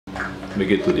make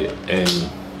it to the end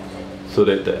so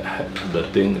that the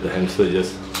hamster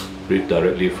just breathe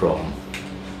directly from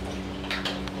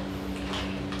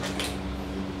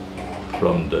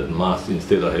the mask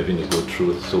instead of having to go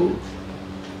through so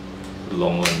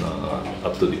long one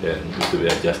up to the end. So we're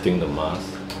adjusting the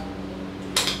mask.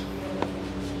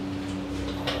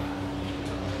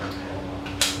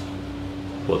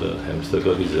 For the hamster,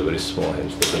 because this is a very small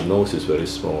hamster, the nose is very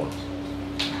small.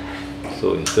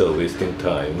 So instead of wasting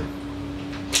time,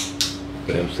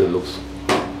 the hamster looks,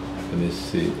 let me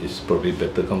see, it's probably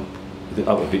better. Come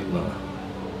up a bit now.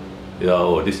 Yeah,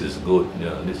 oh, this is good.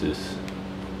 Yeah, this is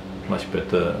much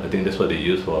better. I think that's what they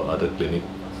use for other clinics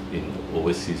in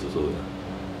overseas also.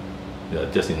 Yeah,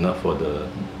 just enough for the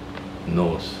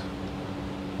nose.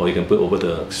 Or you can put over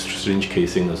the syringe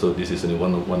casing also. This is only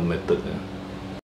one method. Yeah.